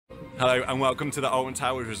Hello and welcome to the Alton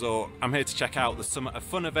Towers Resort. I'm here to check out the Summer of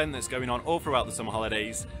Fun event that's going on all throughout the summer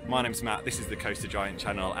holidays. My name's Matt, this is the Coaster Giant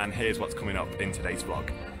channel, and here's what's coming up in today's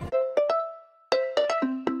vlog.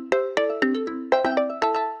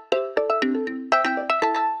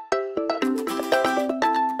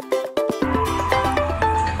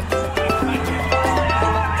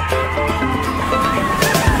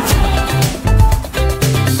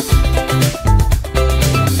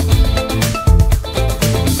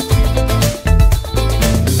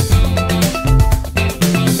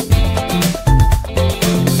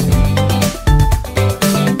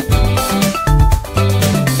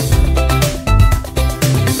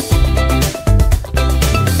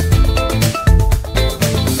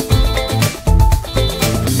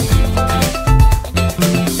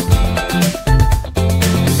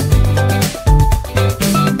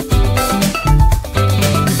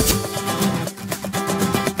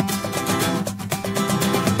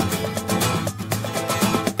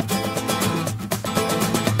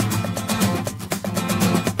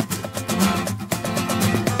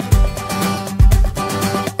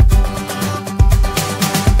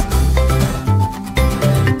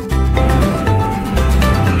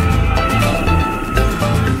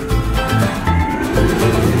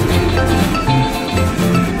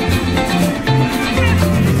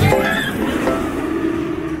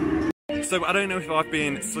 So I don't know if I've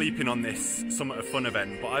been sleeping on this Summer of Fun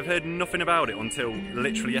event, but I've heard nothing about it until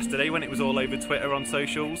literally yesterday when it was all over Twitter on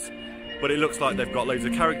socials. But it looks like they've got loads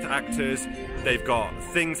of character actors, they've got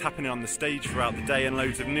things happening on the stage throughout the day and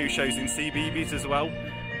loads of new shows in CBeebies as well.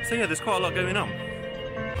 So yeah, there's quite a lot going on.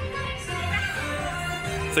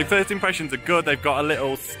 So first impressions are good. They've got a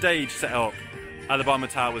little stage set up at the bottom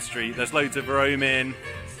of Tower Street. There's loads of roaming,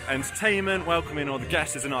 entertainment, welcoming all the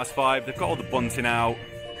guests. There's a nice vibe. They've got all the bunting out.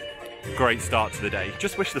 Great start to the day.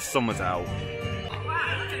 Just wish the sun was out.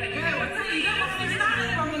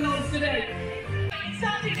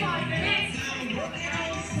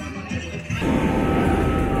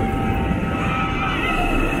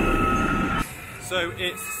 So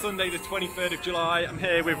it's Sunday the 23rd of July. I'm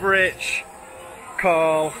here with Rich,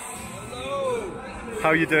 Carl. Hello. How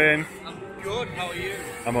are you doing? I'm good, how are you?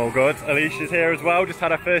 I'm all good. Alicia's here as well. Just had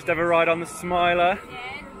her first ever ride on the Smiler.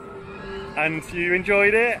 And you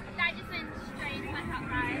enjoyed it?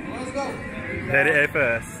 Let's go. Heard it here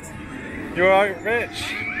first. You alright,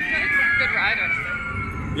 Rich? Good ride,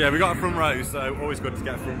 actually. Yeah, we got a front row, so always good to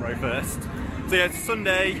get a front row first. So yeah, it's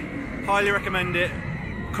Sunday. Highly recommend it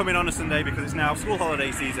coming on a Sunday because it's now school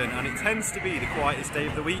holiday season and it tends to be the quietest day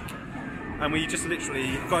of the week. And we just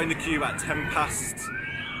literally got in the queue at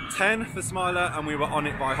 10:10 for Smiler and we were on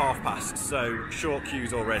it by past, so short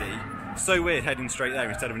queues already. So weird heading straight there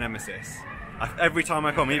instead of Nemesis. Every time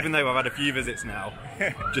I come, even though I've had a few visits now,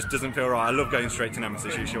 just doesn't feel right. I love going straight to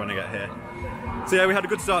Nemesis usually when I get here. So yeah, we had a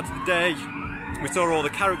good start to the day. We saw all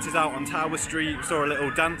the characters out on Tower Street, we saw a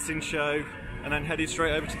little dancing show, and then headed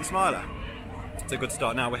straight over to the Smiler. It's a good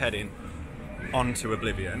start. Now we're heading on to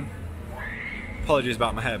Oblivion. Apologies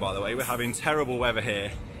about my hair, by the way. We're having terrible weather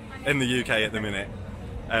here in the UK at the minute.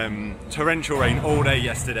 Torrential rain all day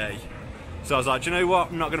yesterday. So I was like, do you know what?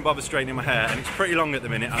 I'm not going to bother straightening my hair, and it's pretty long at the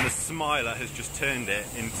minute, and the Smiler has just turned it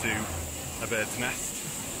into a bird's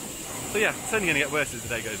nest. So yeah, it's only going to get worse as the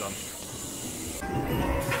day goes on.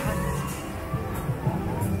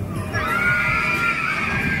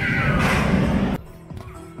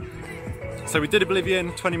 So we did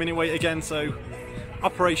Oblivion, 20-minute wait again, so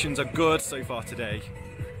operations are good so far today.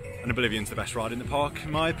 And Oblivion's the best ride in the park, in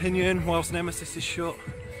my opinion, whilst Nemesis is shut.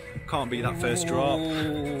 Can't beat that first drop.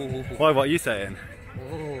 Why, what are you saying?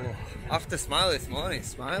 Oh, after Smiler this morning,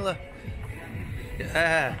 Smiler.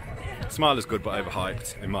 Yeah. Smiler's good but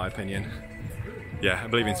overhyped, in my opinion. Yeah,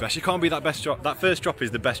 Oblivion's best. You can't beat that best drop. That first drop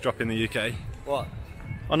is the best drop in the UK. What?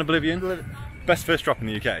 On Oblivion? Best first drop in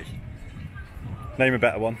the UK. Name a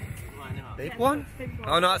better one. Big one?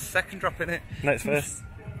 Oh no, that's the second drop in it. No, it's first.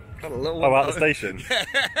 Got a little one. Oh, out the station.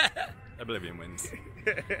 Oblivion wins.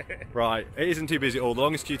 Right, it isn't too busy at all. The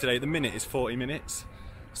longest queue today at the minute is 40 minutes.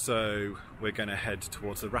 So we're going to head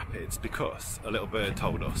towards the rapids because a little bird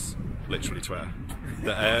told us, literally to her,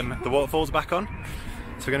 that the waterfalls are back on.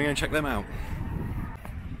 So we're going to go and check them out.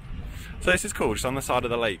 So this is cool, just on the side of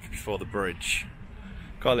the lake before the bridge.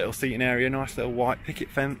 Got a little seating area, nice little white picket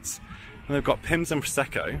fence. And they've got Pimm's and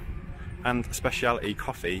Prosecco and specialty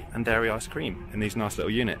coffee and dairy ice cream in these nice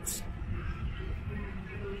little units.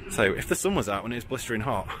 So if the sun was out when it was blistering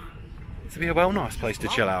hot, it'd be a well nice place to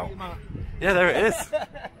chill out. Yeah, there it is.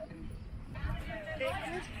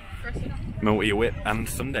 Multi whip and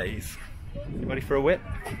Sundays. You ready for a whip?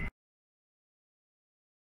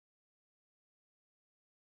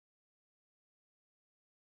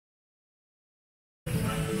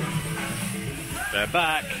 They're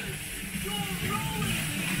back.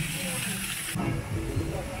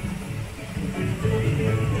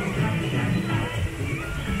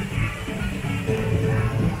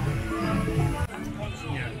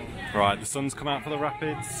 Right, the sun's come out for the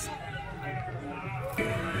rapids.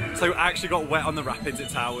 So I actually got wet on the rapids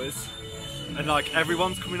at Towers, and like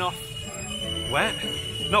everyone's coming off wet.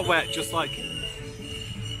 Not wet, just like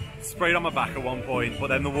sprayed on my back at one point, but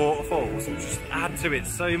then the waterfalls just add to it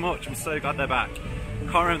so much. I'm so glad they're back.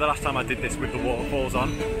 Can't remember the last time I did this with the waterfalls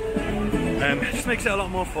on. It just makes it a lot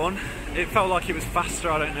more fun. It felt like it was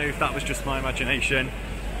faster. I don't know if that was just my imagination,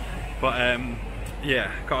 but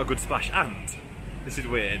yeah, got a good splash. And this is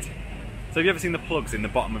weird. So have you ever seen the plugs in the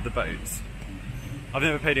bottom of the boats? I've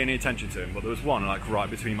never paid any attention to them, but there was one like right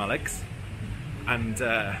between my legs, and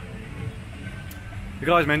the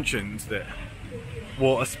guys mentioned that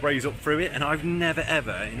water sprays up through it, and I've never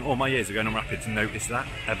ever in all my years of going on rapids noticed that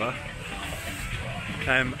ever.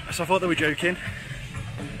 So I thought they were joking,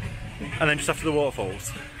 and then just after the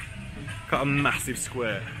waterfalls got a massive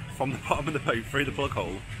squirt from the bottom of the boat through the plug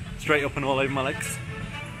hole straight up and all over my legs.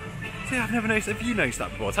 So yeah, I've never noticed. Have you noticed that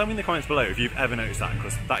before? Tell me in the comments below if you've ever noticed that,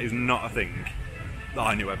 because that is not a thing that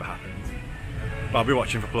I knew ever happened. But I'll be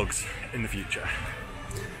watching for plugs in the future.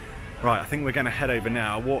 Right, I think we're going to head over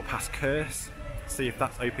now, walk past Curse, see if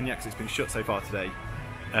that's open yet, because it's been shut so far today,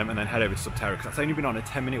 and then head over to Subterra, because that's only been on a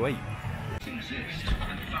 10-minute wait.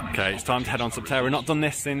 Okay, it's time to head on Subterra. We've not done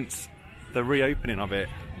this since the reopening of it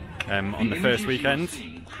on the first weekend.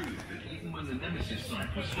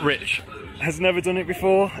 Rich has never done it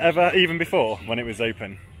before, ever, even before when it was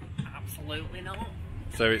open. Absolutely not.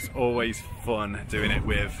 So it's always fun doing it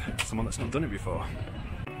with someone that's not done it before.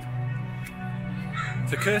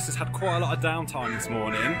 So Curse has had quite a lot of downtime this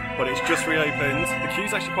morning, but it's just reopened. The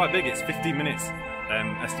queue's actually quite big, it's 15 minutes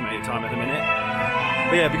estimated time at the minute.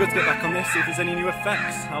 But yeah, it'd be good to get back on this, see if there's any new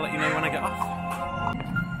effects. I'll let you know when I get off.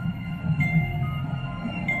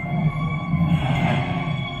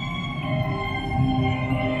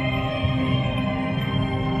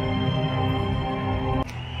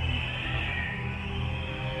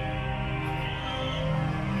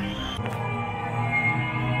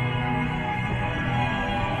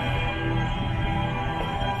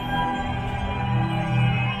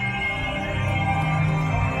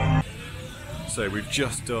 So we've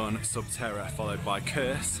just done Subterra followed by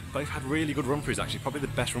Curse. Both had really good run-throughs actually, probably the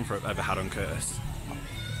best run-through I've ever had on Curse.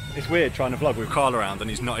 It's weird trying to vlog with Carl around and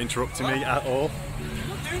he's not interrupting me at all. You're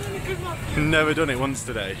not doing any good, man. Never done it once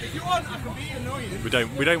today. If you want, I can be annoying.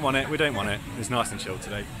 We don't want it, It's nice and chill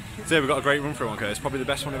today. So yeah, we've got a great run-through on Curse, probably the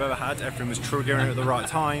best one I've ever had. Everything was triggering at the right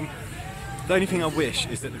time. The only thing I wish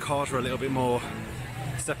is that the cars were a little bit more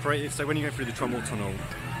separated, so when you go through the Trommel Tunnel,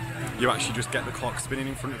 you actually just get the clock spinning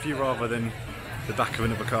in front of you rather than the back of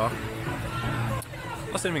another car.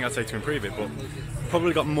 That's the only thing I'd say to improve it, but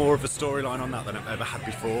probably got more of a storyline on that than I've ever had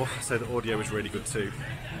before, so the audio was really good too.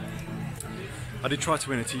 I did try to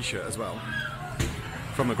win a t-shirt as well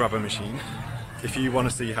from a grabber machine. If you want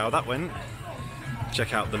to see how that went,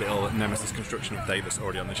 check out the little Nemesis construction update that's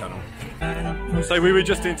already on the channel. So we were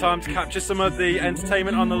just in time to capture some of the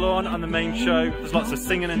entertainment on the lawn on the main show. There's lots of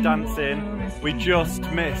singing and dancing. We just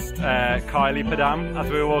missed Kylie Padam as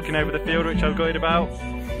we were walking over the field, which I was gutted about.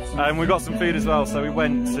 We got some food as well, so we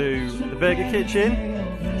went to the Burger Kitchen,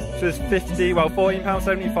 which was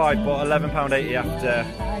 £14.75 but £11.80 after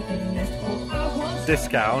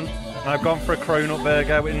discount. And I've gone for a Cronut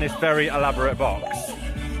burger in this very elaborate box.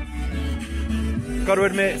 Got to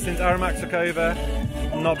admit, since Aramax took over,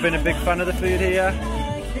 I've not been a big fan of the food here,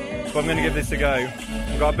 but I'm going to give this a go.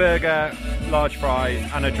 I've got a burger, large fries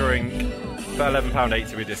and a drink for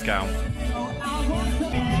 £11.80 with discount.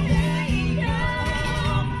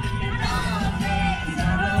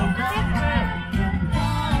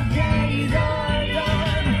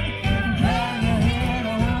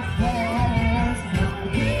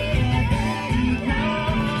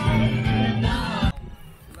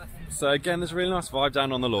 So again, there's a really nice vibe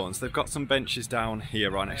down on the lawns. They've got some benches down here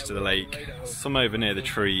right next to the lake, some over near the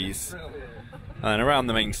trees, and around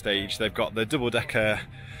the main stage they've got the double-decker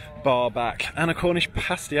bar back and a Cornish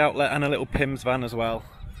pasty outlet and a little Pim's van as well.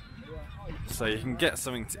 So you can get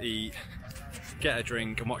something to eat, get a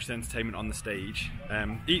drink and watch the entertainment on the stage.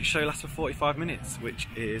 Each show lasts for 45 minutes, which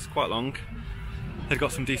is quite long. They've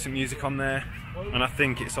got some decent music on there, and I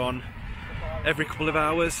think it's on every couple of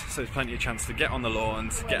hours, so there's plenty of chance to get on the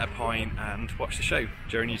lawns, get a pint and watch the show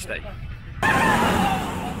during each day.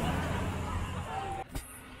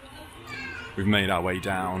 We've made our way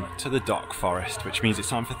down to the Dock Forest, which means it's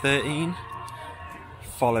time for 13,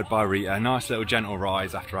 followed by Rita. Nice little gentle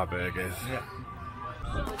rise after our burgers. Yeah.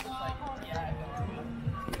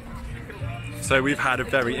 So we've had a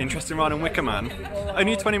very interesting ride on Wicker Man.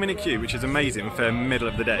 Only a 20-minute queue, which is amazing for middle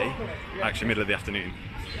of the day, actually middle of the afternoon.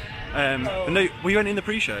 But no, we went in the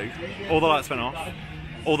pre-show, all the lights went off,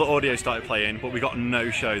 all the audio started playing, but we got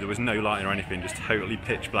no show, there was no lighting or anything, just totally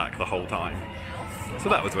pitch black the whole time. So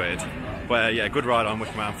that was weird. But yeah, good ride on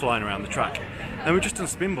Wicker Man, flying around the track. And we've just done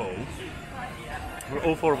Spinball.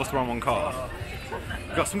 All four of us were on one car.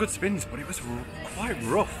 We got some good spins, but it was quite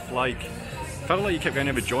rough. Like, felt like you kept going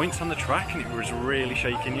over joints on the track and it was really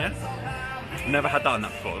shaking you. Never had that on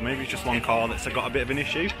that before. Maybe it's just one car that's got a bit of an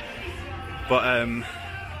issue. But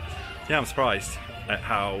yeah, I'm surprised at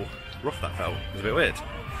how rough that felt. It was a bit weird.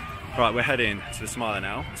 Right, we're heading to the Smiler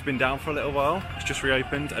now. It's been down for a little while. It's just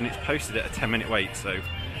reopened and it's posted at a 10-minute wait, so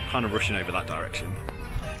kind of rushing over that direction.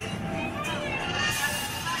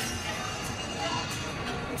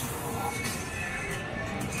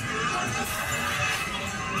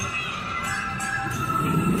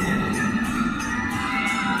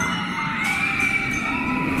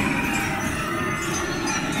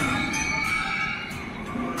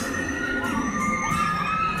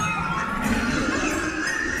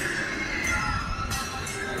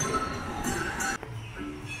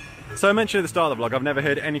 So I mentioned at the start of the vlog, I've never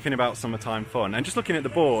heard anything about Summertime Fun, and just looking at the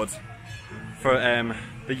board for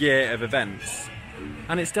the year of events,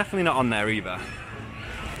 and it's definitely not on there either.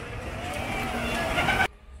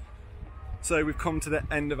 So we've come to the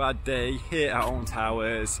end of our day here at Alton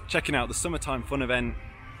Towers, checking out the Summertime Fun event,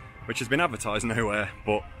 which has been advertised nowhere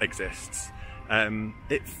but exists.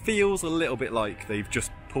 It feels a little bit like they've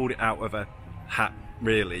just pulled it out of a hat,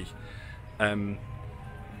 really.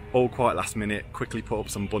 All quite last minute, quickly put up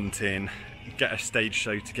some bunting, get a stage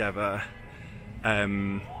show together.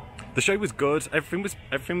 The show was good, everything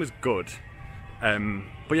was good.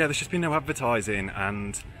 But yeah, there's just been no advertising,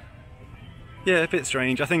 and yeah, a bit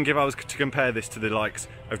strange. I think if I was to compare this to the likes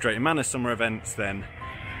of Drayton Manor summer events, then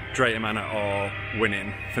Drayton Manor are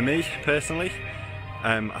winning for me personally.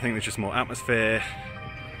 I think there's just more atmosphere,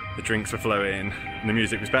 the drinks were flowing, and the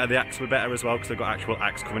music was better, the acts were better as well because they've got actual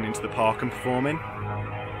acts coming into the park and performing.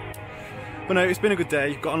 But no, it's been a good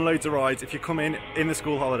day, got on loads of rides. If you're coming in the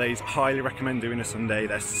school holidays, highly recommend doing a Sunday.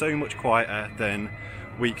 They're so much quieter than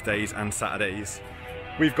weekdays and Saturdays.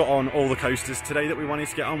 We've got on all the coasters today that we wanted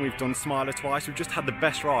to get on. We've done Smiler twice. We've just had the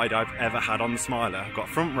best ride I've ever had on the Smiler. I've got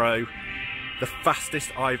front row, the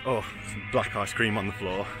fastest oh, some black ice cream on the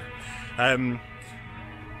floor.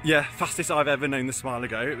 Yeah, fastest I've ever known the Smiler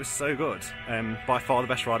go. It was so good. By far the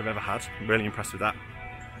best ride I've ever had. I'm really impressed with that.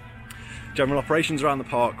 General operations around the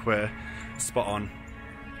park were spot on.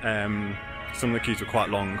 Some of the queues were quite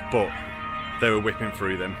long, but they were whipping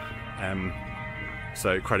through them.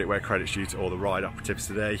 So credit where credit's due to all the ride operatives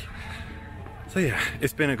today. So yeah,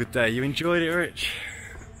 it's been a good day. You enjoyed it, Rich?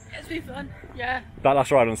 It's been fun, yeah. That last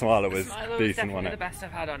ride on Smiler was Smiler decent, definitely wasn't it? the best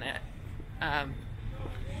I've had on it.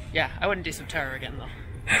 Yeah, I wouldn't do some terror again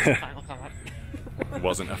though. Final comment.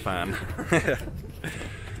 Wasn't a fan.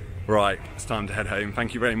 Right, it's time to head home.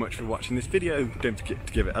 Thank you very much for watching this video. Don't forget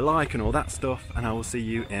to give it a like and all that stuff, and I will see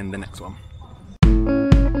you in the next one.